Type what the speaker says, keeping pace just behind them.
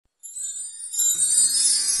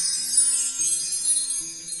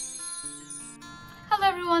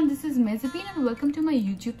everyone, this is Mehazabien and welcome to my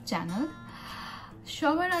YouTube channel.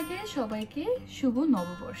 সবার আগে সবাইকে শুভ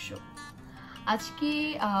নববর্ষ। আজকে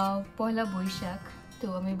পয়লা বৈশাখ, তো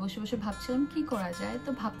আমি বসে বসে ভাবছিলাম কি করা যায়। তো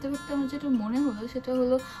ভাবতে ভাবতে আমার যেটা মনে হলো সেটা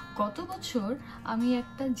হলো গত বছর আমি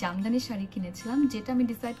একটা জামদানি শাড়ি কিনেছিলাম, যেটা আমি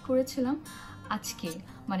ডিসাইড করেছিলাম আজকে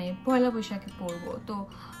মানে পয়লা বৈশাখে পরবো। তো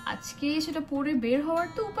আজকে সেটা পরে বের হওয়ার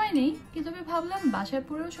তো উপায় নেই, কিন্তু আমি ভাবলাম বাসায়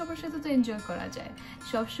পরেও সবার সাথে তো এনজয় করা যায়,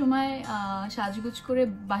 সব সময় সাজগুজ করে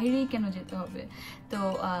বাহিরেই কেন যেতে হবে। তো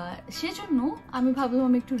সেজন্য আমি ভাবলাম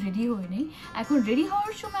আমি একটু রেডি হয়ে নিই। এখন রেডি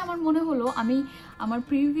হওয়ার সময় আমার মনে হলো আমি আমার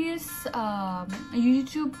প্রিভিয়াস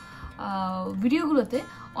ইউটিউব ভিডিওগুলোতে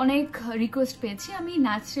অনেক রিকোয়েস্ট পেয়েছি আমি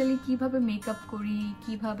ন্যাচারালি কিভাবে মেকআপ করি,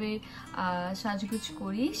 কিভাবে সাজগুজ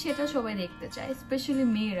করি, সেটা সবাই দেখতে চায়, স্পেশালি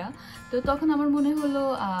মেয়েরা। তো তখন আমার মনে হলো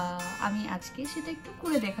আমি আজকে সেটা একটু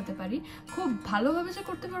করে দেখাতে পারি। খুব ভালোভাবে যে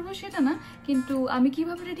করতে পারবো সেটা না, কিন্তু আমি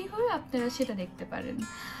কিভাবে রেডি হই আপনারা সেটা দেখতে পারেন।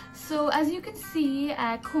 So as you can see,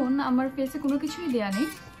 এখন আমার ফেসে কোনো কিছুই দেওয়া নেই,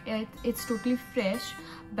 it's totally fresh.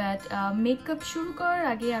 But makeup শুরু করার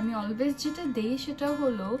আগে আমি অলওয়েজ যেটা দিই সেটা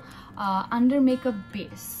হলো আন্ডার মেকআপ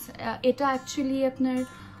বেস। এটা অ্যাকচুয়ালি আপনার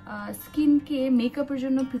স্কিনকে মেকআপের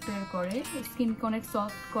জন্য প্রিপেয়ার করে, স্কিনকে অনেক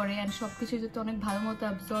সফট করে অ্যান্ড সব কিছু যাতে অনেক ভালো মতো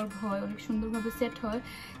অ্যাবজর্ব হয়, অনেক সুন্দরভাবে সেট হয়,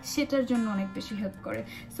 সেটার জন্য অনেক বেশি হেল্প করে।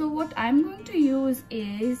 So what I am going to use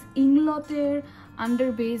is ইংলটের under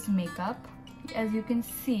base makeup. As you can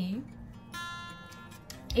see,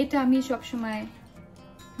 এটা আমি সবসময়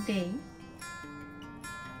দেই।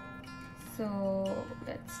 So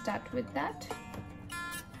let's start with that.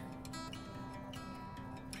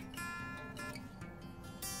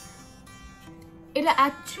 এটা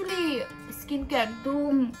অ্যাকচুয়ালি স্কিনকে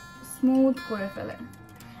একদম স্মুথ করে ফেলে।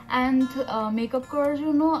 অ্যান্ড মেকআপ করার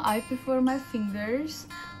জন্য আই প্রিফার মাই ফিঙ্গার্স,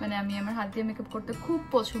 মানে আমি আমার হাত দিয়ে মেকআপ করতে খুব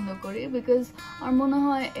পছন্দ করি, বিকজ আমার মনে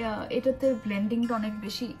হয় এটাতে ব্লেন্ডিংটা অনেক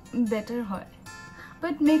বেশি বেটার হয়।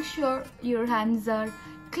 But make sure your hands R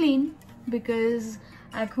clean, because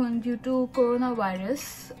এখন ডিউ টু করোনা ভাইরাস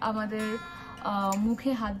আমাদের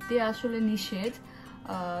মুখে হাত দিয়ে আসলে নিষেধ,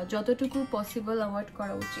 যতটুকু পসিবল অ্যাভয়েড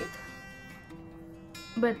করা উচিত।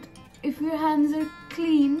 But if your hands R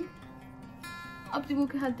clean, আপনি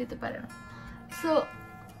মুখে হাত দিতে পারেন। So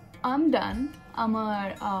I am done. আমার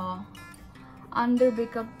আন্ডার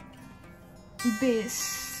মেকআপ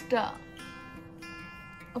বেসটা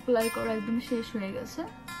অ্যাপ্লাই করা একদম শেষ হয়ে গেছে।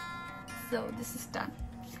 So this is done.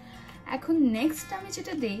 এখন নেক্সট আমি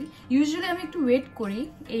যেটা দেই, ইউজুয়ালি আমি একটু ওয়েট করি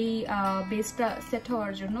এই বেসটা সেট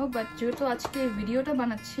হওয়ার জন্য, বাট যেহেতু আজকে ভিডিওটা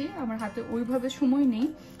বানাচ্ছি আমার হাতে ওইভাবে সময় নেই,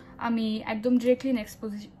 আমি একদম ডিরেক্টলি নেক্সট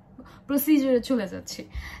প্রসিজারে চলে যাচ্ছি।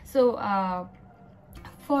 সো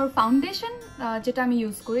ফর ফাউন্ডেশন যেটা আমি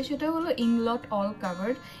ইউজ করি সেটা হলো ইংলট অল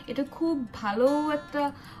কাভার্ড। এটা খুব ভালো একটা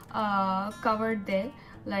কাভার দেয়,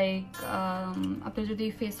 লাইক আপনার যদি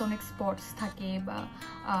ফেস অনেক স্পটস থাকে বা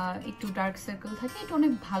একটু ডার্ক সার্কেল থাকে, এটা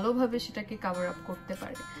অনেক ভালোভাবে সেটাকে কাভার আপ করতে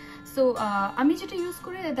পারে। সো আমি যেটা ইউজ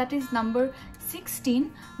করি দ্যাট ইজ নাম্বার 16,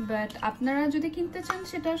 বাট আপনারা যদি কিনতে চান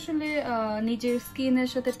সেটা আসলে নিজের স্কিনের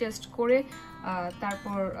সাথে টেস্ট করে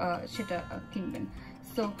তারপর সেটা কিনবেন।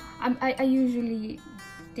 So I usually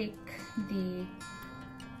take the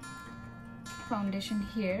foundation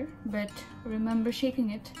here, but remember shaking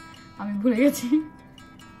it, আমি ভুলে গেছি।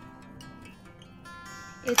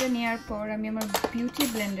 এটা নেওয়ার পর আমি আমার বিউটি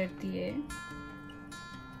ব্লেন্ডার দিয়ে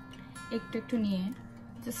একটু একটু নিয়ে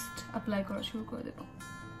জাস্ট অ্যাপ্লাই করা শুরু করে দেব।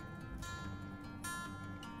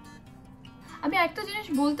 আমি একটা জিনিস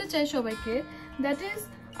বলতে চাই সবাইকে, দ্যাট ইজ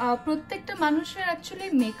প্রত্যেকটা মানুষের অ্যাকচুয়ালি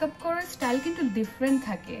মেকআপ করার স্টাইল কিন্তু ডিফারেন্ট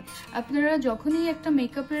থাকে। আপনারা যখনই একটা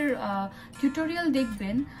মেকআপের টিউটোরিয়াল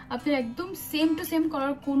দেখবেন, আপনার একদম সেম টু সেম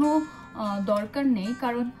করার কোনো দরকার নেই,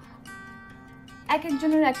 কারণ এক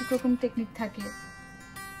একজনের এক এক রকম টেকনিক থাকে।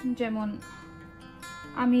 যেমন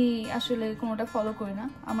আমি আসলে কোনোটা ফলো করি না,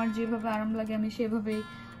 আমার যেভাবে আরাম লাগে আমি সেভাবেই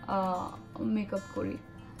মেকআপ করি।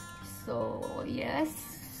 So yes,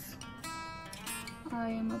 I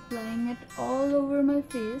am applying it all over my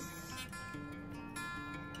face,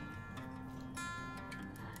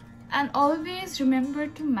 and always remember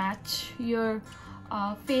to match your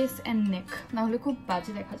face and neck, না হলে খুব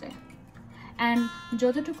বাজে দেখা যায়। অ্যান্ড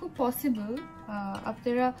যতটুকু পসিবল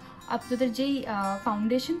আপনারা আপনাদের যেই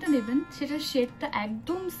ফাউন্ডেশনটা নেবেন সেটার শেডটা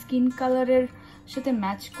একদম স্কিন কালারের সাথে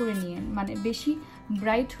ম্যাচ করে নিয়েন, মানে বেশি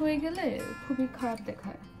ব্রাইট হয়ে গেলে খুবই খারাপ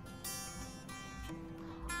দেখায়।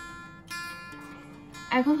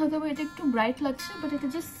 এখন হয়তো এটা একটু ব্রাইট লাগছে, বাট এটা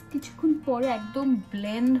জাস্ট কিছুক্ষণ পরে একদম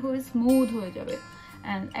ব্লেন্ড হয়ে স্মুথ হয়ে যাবে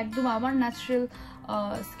অ্যান্ড একদম আমার ন্যাচারাল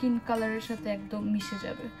স্কিন কালারের সাথে একদম মিশে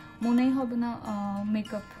যাবে, মনেই হবে না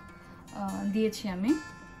মেকআপ দিয়েছি আমি।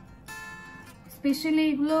 স্পেশালি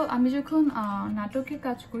এগুলো আমি যখন নাটকে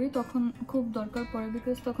কাজ করি তখন খুব দরকার পড়ে,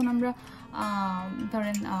 বিকজ তখন আমরা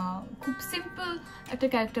ধরেন খুব সিম্পল একটা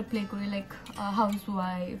ক্যারেক্টার প্লে করি, like house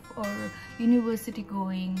wife or university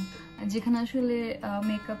going, যেখানে আসলে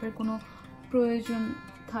মেকআপের কোনো প্রয়োজন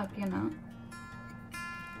থাকে না,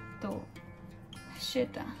 তো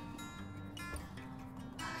সেটা।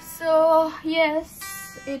 সো ইয়েস,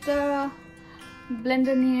 এটা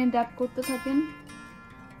ব্লেন্ডার নিয়ে ড্যাব করতে থাকেন।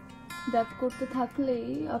 ড্যাব করতে থাকলেই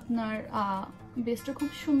আপনার বেসটা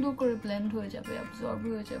খুব সুন্দর করে ব্লেন্ড হয়ে যাবে, অ্যাবজর্ব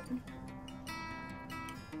হয়ে যাবে।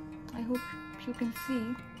 I hope you can see.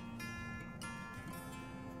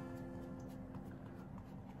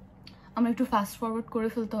 আমরা একটু ফাস্ট ফরওয়ার্ড করে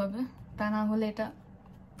ফেলতে হবে, তা না হলে এটা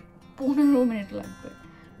 15 মিনিট লাগবে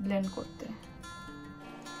ব্লেন্ড করতে।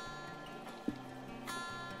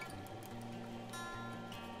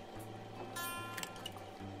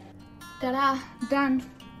 তারা ডান।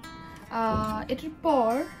 এটার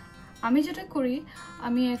পর আমি যেটা করি,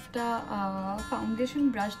 আমি একটা ফাউন্ডেশন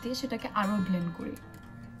ব্রাশ দিয়ে সেটাকে আরো ব্লেন্ড করি,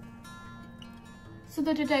 সো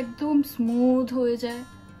দ্যাট এটা একদম স্মুথ হয়ে যায়,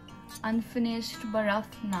 আনফিনিশড বা রাফ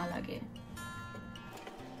না লাগে।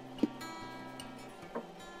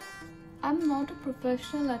 I am not a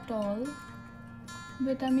professional at all,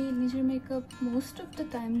 but আমি নিজের makeup most of the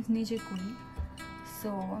Times নিজে করি, সো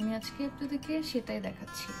আমি আজকে আপনাদেরকে সেটাই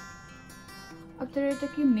দেখাচ্ছি। আপনারা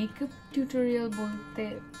এটাকে মেকআপ টিউটোরিয়াল বলতে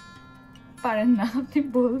পারেন না, আপনি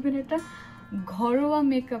বলবেন এটা ঘরোয়া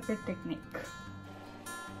মেকআপের technique.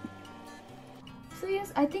 So yes,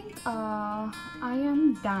 I think I am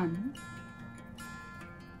done.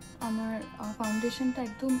 আমার ফাউন্ডেশনটা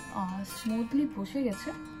একদম স্মুথলি বসে গেছে,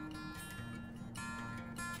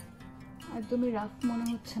 একদমই রাফ মনে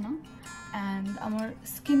হচ্ছে না, অ্যান্ড আমার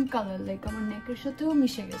স্কিন কালার লাইক আমার নেকের সাথেও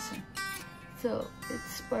মিশে গেছে, so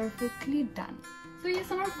it's perfectly done. So yes,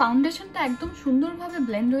 আমার ফাউন্ডেশনটা একদম সুন্দরভাবে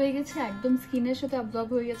ব্লেন্ড হয়ে গেছে, একদম স্কিনের সাথে অ্যাবজর্ব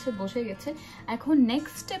হয়ে গেছে, বসে গেছে। এখন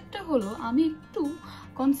নেক্সট স্টেপটা হলো আমি একটু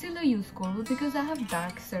কনসিলার ইউজ করব, because I have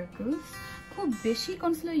dark circles. খুব বেশি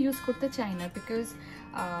কনসিলার ইউজ করতে চাই না, because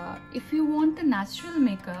if you want the natural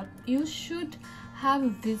makeup you should have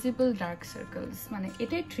visible dark circles, মানে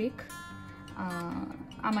এটাই ট্রিক।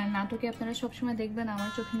 আমার নাটকে আপনারা সবসময় দেখবেন আমার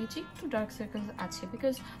চোখের নিচে একটু ডার্ক সার্কেলস আছে,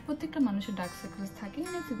 বিকজ প্রত্যেকটা মানুষের ডার্ক সার্কেলস থাকে,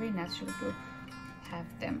 and it's very natural to have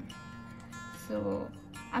them. So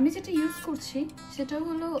আমি যেটা ইউজ করছি সেটা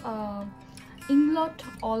হলো INGLOT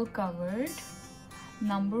All Covered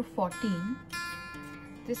number 14.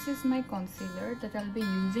 This is my concealer that I'll be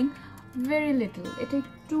using very little. এটা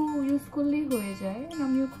একটু ইউজ করলেই হয়ে যায়,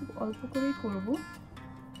 আমিও খুব অল্প করেই করব,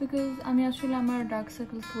 বিকজ আমি আসলে আমার ডার্ক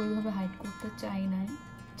সার্কেলস ওইভাবে হাইড করতে চাই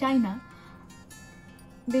না।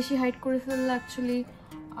 বেশি হাইড করে ফেললে অ্যাকচুয়ালি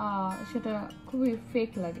সেটা খুবই ফেক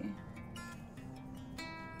লাগে,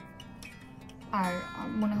 আর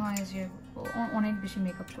মনে হয় যে অনেক বেশি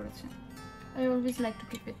মেকআপ করেছে। I always like to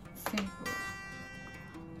keep it simple.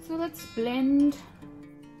 So let's blend.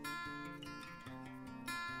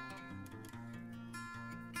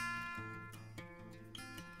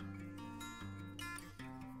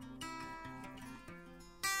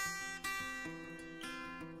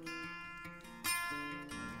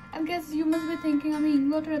 I guess you must be thinking আমি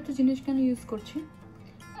INGLOT এর এত জিনিস কেন ইউজ করছি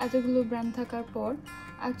এতগুলো ব্র্যান্ড থাকার পর।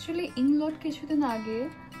 অ্যাকচুয়ালি INGLOT কিছুদিন আগে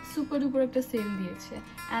সুপার ডুপার একটা সেল দিয়েছে,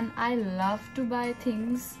 and I love to by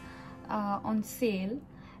things on sell.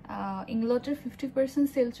 INGLOT-এর 50%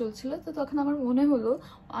 sell চলছিল, তো তখন আমার মনে হলো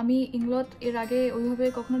আমি INGLOT এর আগে ওইভাবে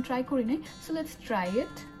কখনো ট্রাই করিনি, so let's try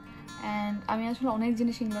it. And আমি আসলে অনেক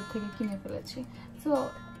জিনিস INGLOT থেকে কিনে ফেলেছি, সো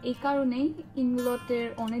এই কারণেই INGLOT-এর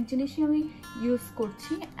অনেক জিনিসই আমি ইউজ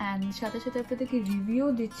করছি, অ্যান্ড সাথে সাথে আপনাদেরকে রিভিউ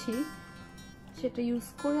দিচ্ছি সেটা ইউজ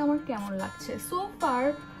করে আমার কেমন লাগছে। সো ফার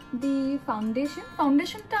দি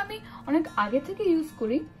ফাউন্ডেশনটা আমি অনেক আগে থেকে ইউজ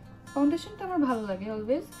করি, ফাউন্ডেশনটা আমার ভালো লাগে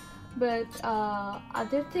অলওয়েজ, বাট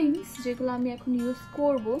আদার থিংস যেগুলো আমি এখন ইউজ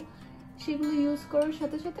করব সেগুলো ইউজ করার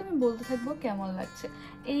সাথে সাথে আমি বলতে থাকবো কেমন লাগছে।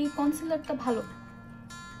 এই কনসিলারটা ভালো,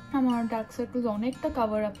 আমার ডার্ক সার্কেল অনেকটা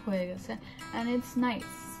কভার আপ হয়ে গেছে, অ্যান্ড ইটস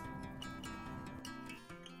নাইস।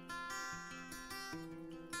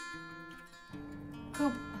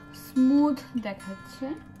 খুব স্মুথ দেখাচ্ছে,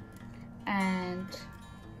 অ্যান্ড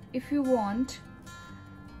ইফ ইউ ওয়ান্ট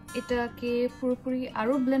এটাকে পুরোপুরি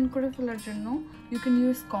আরও ব্লেন্ড করে ফেলার জন্য you can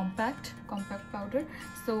use compact powder.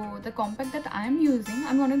 So the compact that I am using,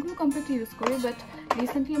 আমি অনেকগুলো কম্প্যাক্ট ইউজ করি, বাট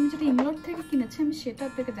রিসেন্টলি আমি যেটা INGLOT থেকে কিনেছি আমি সেটা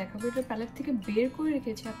আপনাকে দেখাবো। এটা প্যালেট থেকে বের করে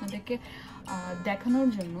রেখেছি আপনাদেরকে দেখানোর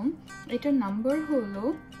জন্য। এটার নাম্বার হলো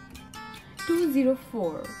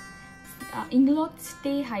 204, INGLOT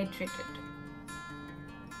Stay Hydrated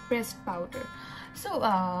Pressed Powder. So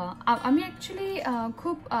আমি অ্যাকচুয়ালি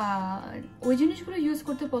খুব ওই জিনিসগুলো ইউজ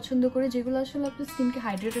করতে পছন্দ করি যেগুলো আসলে আপনার স্কিনকে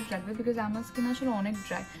হাইড্রেটেড রাখবে, বিকজ আমার স্কিন আসলে অনেক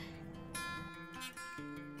dry.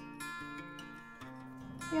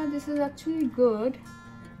 Yeah, this is actually good.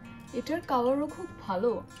 এটার কালারও খুব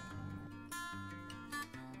ভালো।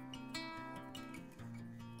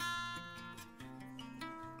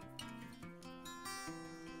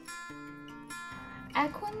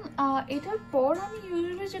 এখন এটার পর আমি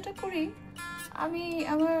ইউজুয়ালি যেটা করি, আমি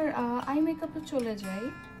আমার আই মেকআপে চলে যাই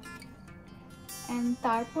অ্যান্ড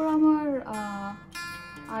তারপর আমার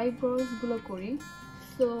আইব্রোজগুলো করি।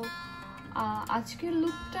 সো আজকের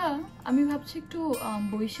লুকটা আমি ভাবছি একটু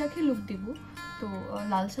বৈশাখী লুক দিব, তো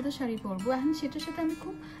লাল সাদা শাড়ি পরবো, এখন সেটার সাথে আমি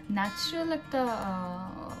খুব ন্যাচারাল একটা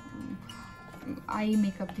আই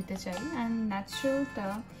মেকআপ দিতে চাই। অ্যান্ড ন্যাচারালটা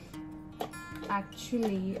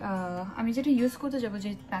অ্যাকচুয়ালি আমি যেটা ইউজ করতে যাবো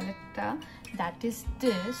যে প্যালেটটা, দ্যাট ইজ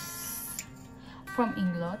দিস ফ্রম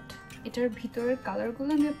ইংলট। এটার ভিতরের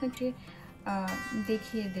কালারগুলো আমি আপনাকে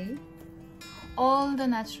দেখিয়ে দিই। অল দ্য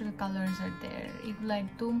ন্যাচারাল কালার্স আর দেয়ার। এগুলো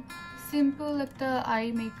একদম সিম্পল একটা আই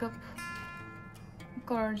মেকআপ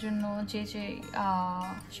করার জন্য যে যে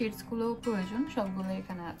শেডসগুলো প্রয়োজন সবগুলো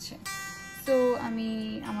এখানে আছে। তো আমি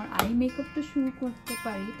আমার আই মেকআপটা শুরু করতে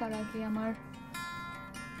পারি, তার আগে আমার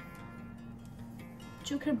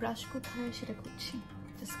চোখের ব্রাশ কোথায় সেটা করছি।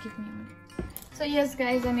 Just give me a minute. So yes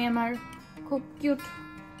guys, আমি আমার খুব কিউট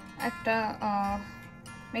একটা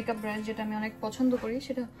মেকআপ ব্রাশ যেটা আমি অনেক পছন্দ করি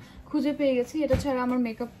সেটা খুঁজে পেয়ে গেছি। এটা ছাড়া আমার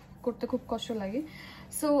মেকআপ করতে খুব কষ্ট লাগে।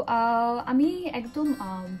 সো আমি একদম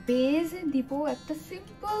বেজে দিব একটা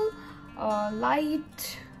simple light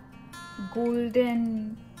golden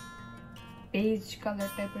beige colour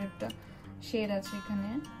টাইপের একটা শেড আছে এখানে।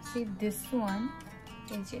 সি দিস ওয়ান,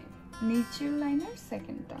 এই যে নিচের লাইনের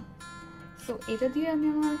সেকেন্ডটা। সো এটা দিয়ে আমি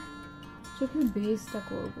আমার চোখের বেসটা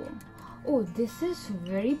করব। ও দিস ইজ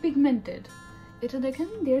ভেরি পিগমেন্টেড। এটা দেখেন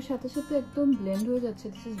এর সাথে সাথে একদম ব্লেন্ড হয়ে যাচ্ছে।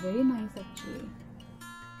 This is very nice actually.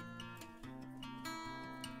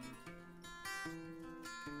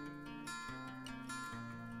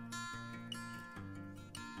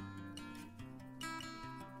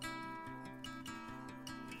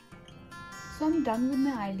 So I'm done with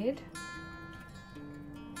my eyelid.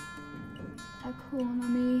 এখন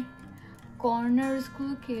আমি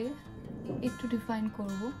কর্নার্সগুলোকে একটু ডিফাইন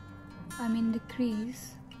করব। আই মিন দ্য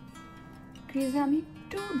ক্রিজে আমি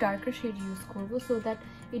একটু ডার্কার শেড ইউজ করব so that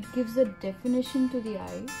it gives a definition to the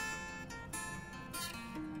I.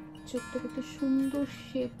 চোখটাকে একটা সুন্দর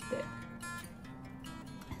শেপ দেয়।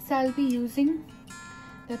 So I'll be using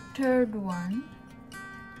the third one,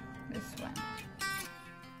 this one.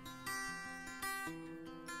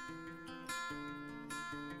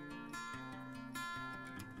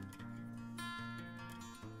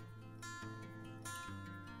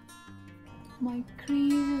 My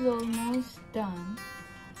crease is almost done.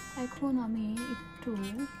 এখন আমি একটু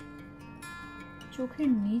চোখের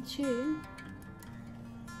নিচে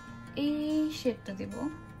এই শেডটা দেব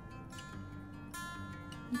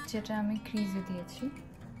যেটা আমি ক্রিজে দিয়েছি।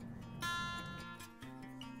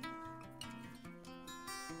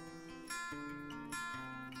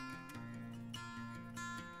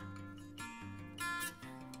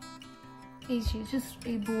 এই যে জাস্ট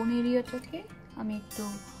এই বোন এরিয়াটাকে আমি একটু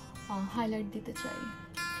হাইলাইট দিতে চাই।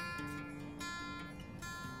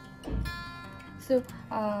 সো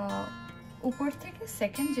উপর থেকে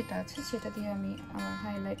সেকেন্ড যেটা আছে সেটা দিয়ে আমি আমার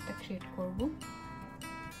হাইলাইটটা ক্রিয়েট করব।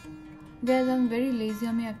 Guys I am very lazy,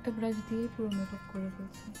 আমি একটা ব্রাশ দিয়ে পুরো মেকআপ করে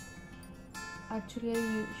ফেলছি। Actually I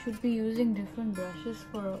should be using different brushes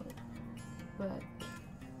for, but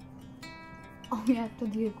আমি একটা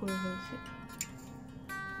দিয়ে করে ফেলছি।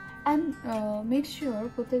 অ্যান্ড মেক শিওর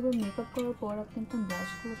প্রত্যেকবার মেকআপ করার পর আপনি আপনার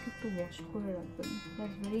ব্রাশগুলোকে একটু ওয়াশ করে রাখবেন।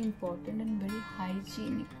 That's very important and very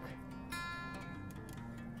hygienic.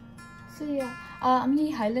 So আমি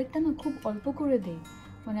এই হাইলাইটটা না খুব অল্প করে দিই,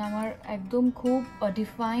 মানে আমার একদম খুব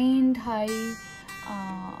ডিফাইন্ড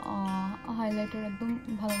হাইলাইটার একদম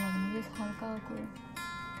ভালো লাগে না, জাস্ট হালকা করে।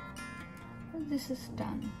 This is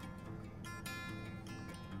done.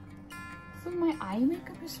 So my eye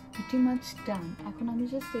makeup is pretty much done. এখন আমি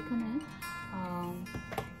জাস্ট এখানে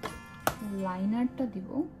লাইনারটা দিব।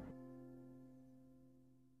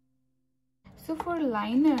 So for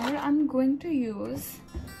liner I'm going to use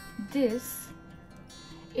this.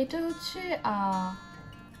 এটা হচ্ছে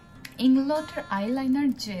ইংলটের eyeliner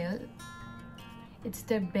jail. It's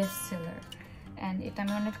their best seller and এটা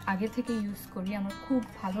আমি অনেক আগে থেকে ইউজ করি, আমার খুব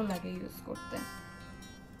ভালো লাগে ইউজ করতে,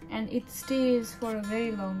 and it stays for a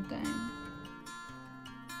very long time.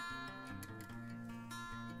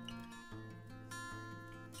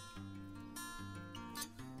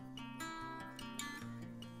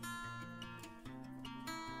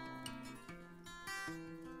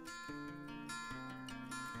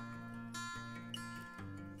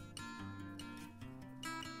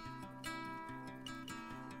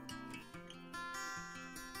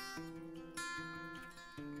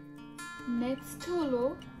 Next হলো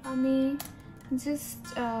আমি জাস্ট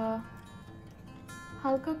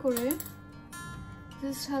হালকা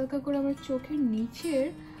করে আমার চোখের নিচের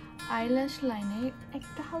আইল্যাশ লাইনে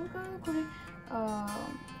একটা হালকা করে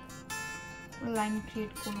লাইন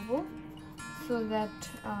ক্রিয়েট করব, সো দ্যাট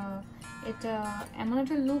এটা এমন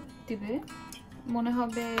একটা লুক দিবে মনে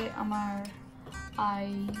হবে আমার আই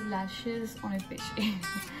ল্যাশেস অনেক বেশি।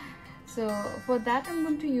 So for that I'm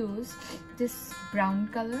going to use this brown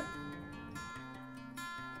color.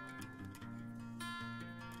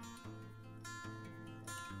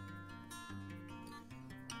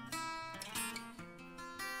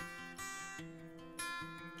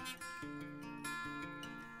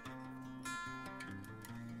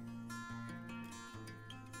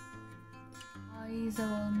 Eyes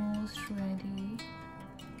are almost ready.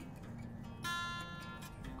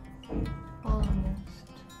 Almost.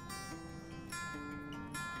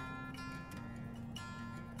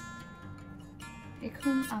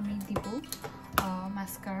 এখন আমি দিব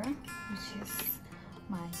mascara, which is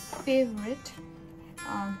my favorite.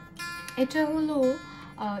 এটা হলো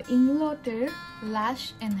ইংলটের lash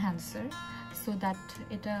enhancer, so that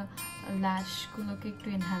এটা lash গুলোকে একটু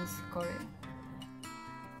enhance করে।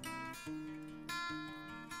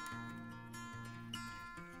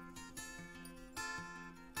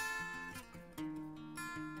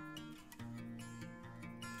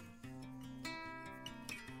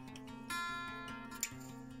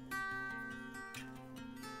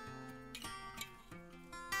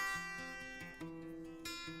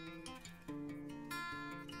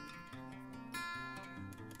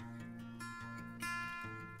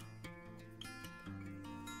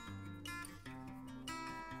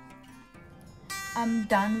 I'm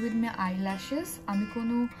done with my eyelashes. আমি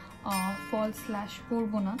কোনো false lash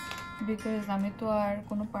করব না, because আমি তো আর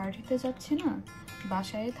কোনো পার্টিতে যাচ্ছি না,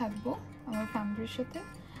 বাসায় থাকবো আমার ফ্যামিলির সাথে,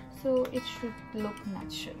 so it should look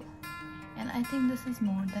natural, and I think this is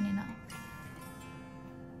more than enough.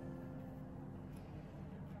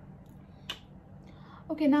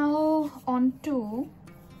 Okay, now on to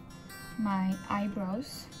my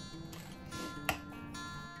eyebrows.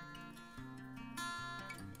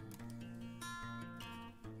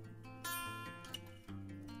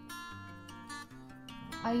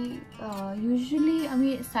 I usually আমি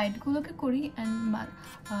সাইডগুলোকে করি, অ্যান্ড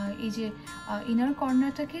এই যে ইনার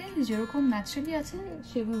কর্নারটাকে যেরকম ন্যাচারালি আছে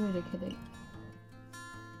সেভাবে রেখে দেই।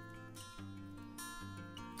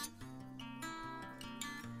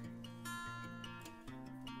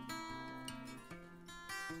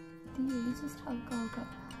 দিয়ে জাস্ট হালকা হালকা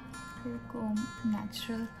এরকম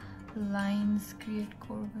ন্যাচারাল লাইনস ক্রিয়েট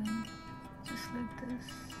করবেন, just like this,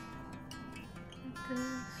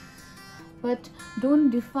 but don't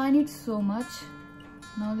define it so much,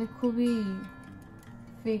 নাহলে খুবই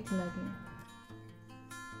fake লাগে।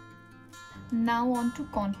 Now on to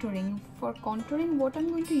contouring. For contouring, what I'm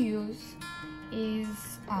going to use is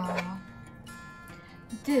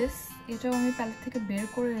this. এটা আমি প্যালেট থেকে বের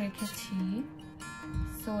করে রেখেছি,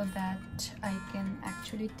 so that I can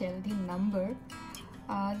actually tell the number.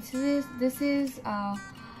 This is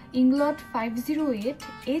INGLOT 508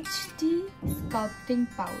 HD Sculpting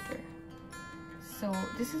Powder. So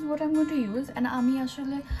this is what I'm going to use, and আমি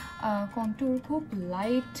আসলে contour খুব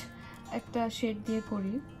light একটা shade দিয়ে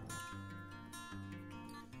করি।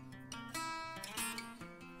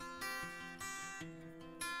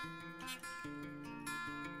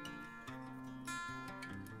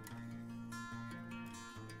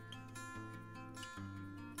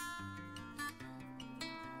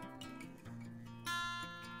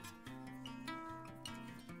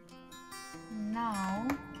 Now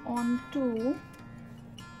on to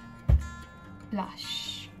blush.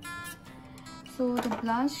 So the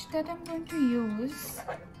blush that I'm going to use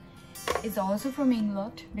is also from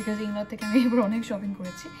INGLOT, because INGLOT থেকে আমি এবার অনেক শপিং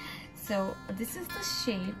করেছি। So this is the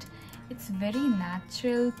shade. It's very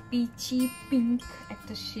natural peachy pink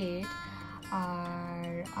একটা shade, আর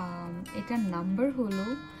এটার number হলো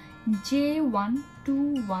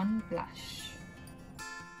J121 blush.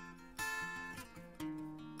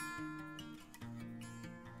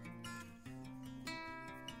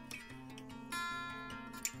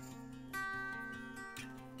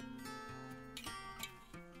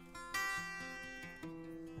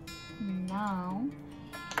 Now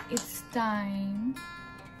it's time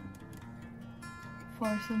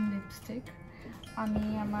for some lipstick. আমি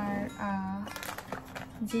আমার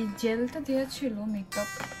যে জেলটা দেওয়া ছিল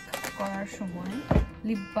মেকআপ করার সময়,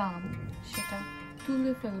 লিপ বাম, সেটা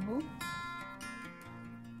তুলে ফেলবো।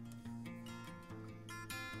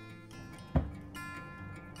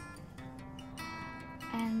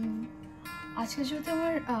 আজকে যেহেতু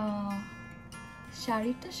আমার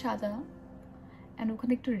শাড়িটা সাদা, and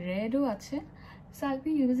ওখানে একটু রেডও আছে, so I'll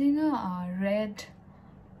be using a red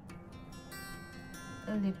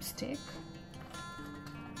lipstick.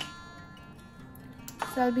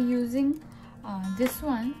 So I'll be using this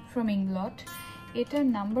one from INGLOT. Etar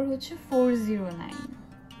number hoche 409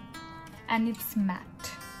 and it's matte.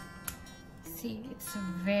 See, it's a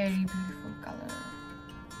very beautiful color.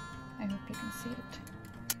 I hope you can see it.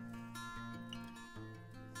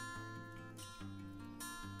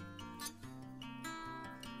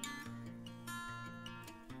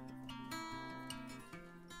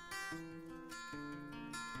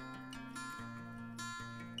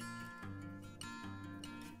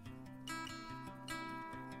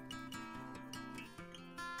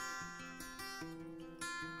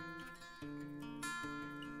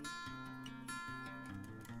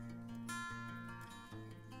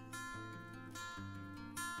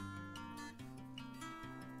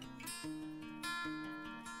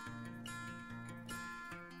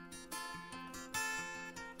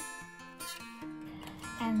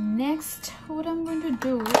 And next, what I'm going to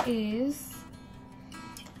do is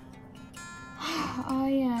I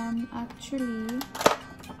am actually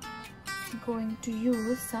going to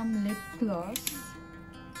use some lip gloss.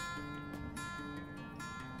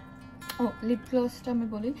 Oh, lip gloss ta ami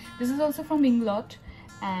boli. This is also from INGLOT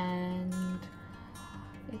and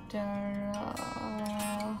it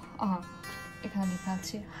ekhane likha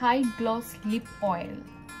ache high gloss lip oil.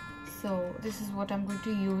 So this is what I'm going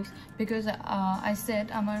to use because I said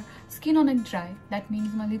amar skin onek dry, that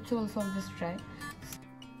means my lips are also always dry.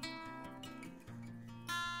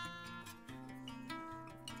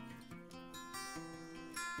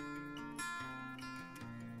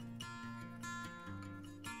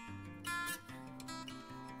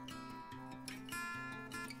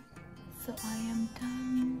 So I am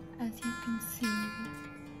done, as you can see.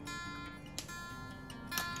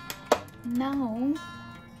 Now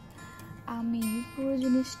আমি পুরো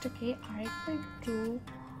জিনিসটাকে আরেকটা একটু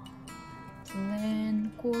blend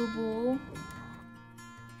করব।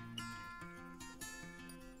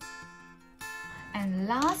 And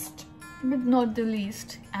last but not the least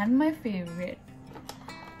and my favorite,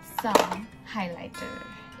 some highlighter.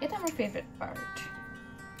 It's my favorite part.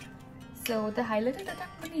 So the highlighter that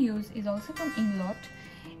I'm going to use is also from INGLOT.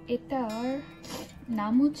 এটার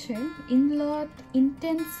নাম হচ্ছে INGLOT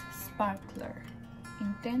Intense Sparkler.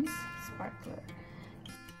 Intense Sparkler.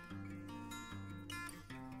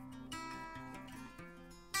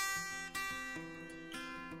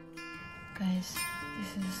 Guys,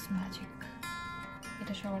 this is magic.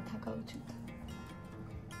 এটা সবার থাকা উচিত।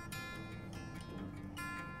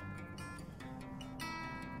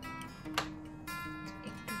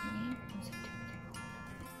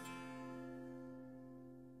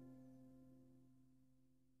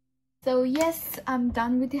 So yes, I'm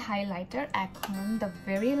done with the highlighter. এখন the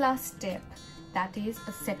very last step, that is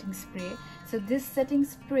a setting spray. So this setting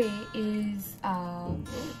spray is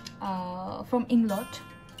from INGLOT.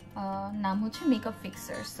 Naam hoche Makeup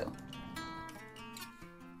Fixer. So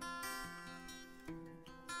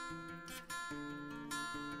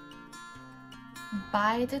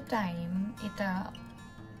by the time এটা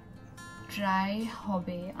dry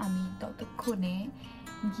হবে আমি ততক্ষণে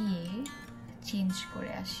গিয়ে change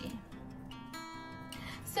করে আসি।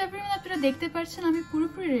 So everyone, আপনারা দেখতে পাচ্ছেন আমি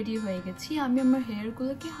পুরোপুরি রেডি হয়ে গেছি। আমি আমার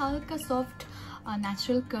হেয়ারগুলোকে হালকা সফট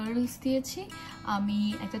ন্যাচারাল কার্লস দিয়েছি। আমি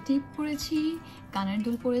একটা টিপ পরেছি, কানের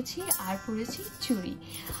দুল পরেছি আর পরেছি চুড়ি।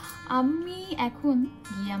 আমি এখন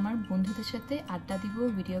গিয়ে আমার বন্ধুদের সাথে আড্ডা দিব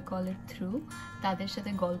ভিডিও কলের থ্রু, তাদের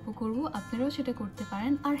সাথে গল্প করব। আপনারাও সেটা করতে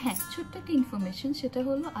পারেন। আর হ্যাঁ, ছোট্ট একটা ইনফরমেশন, সেটা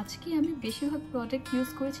হলো আজকে আমি বেশিরভাগ প্রোডাক্ট ইউজ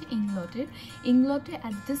করেছি INGLOT-এর। INGLOT-এ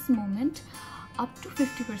at this moment up to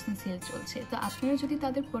 50% sell চলছে। তো আপনারা যদি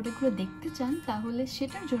তাদের প্রোডাক্টগুলো দেখতে চান তাহলে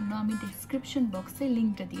সেটার জন্য আমি ডেসক্রিপশন বক্সে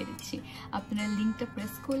লিঙ্কটা দিয়ে দিচ্ছি। আপনারা লিঙ্কটা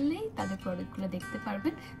প্রেস করলেই তাদের প্রোডাক্টগুলো দেখতে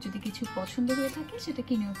পারবেন। যদি কিছু পছন্দ হয়ে থাকে সেটা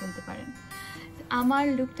কিনেও ফেলতে পারেন। আমার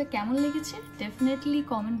লুকটা কেমন লেগেছে ডেফিনেটলি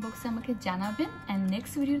কমেন্ট বক্সে আমাকে জানাবেন। অ্যান্ড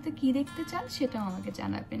নেক্সট ভিডিওতে কী দেখতে চান সেটাও আমাকে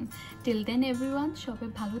জানাবেন। টিল দেন এভরিওয়ান, সবাই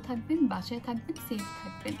ভালো থাকবেন, বাসায় থাকবেন, সেফ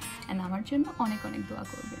থাকবেন, অ্যান্ড আমার জন্য অনেক অনেক দোয়া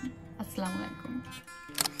করবেন। আসসালামু আলাইকুম।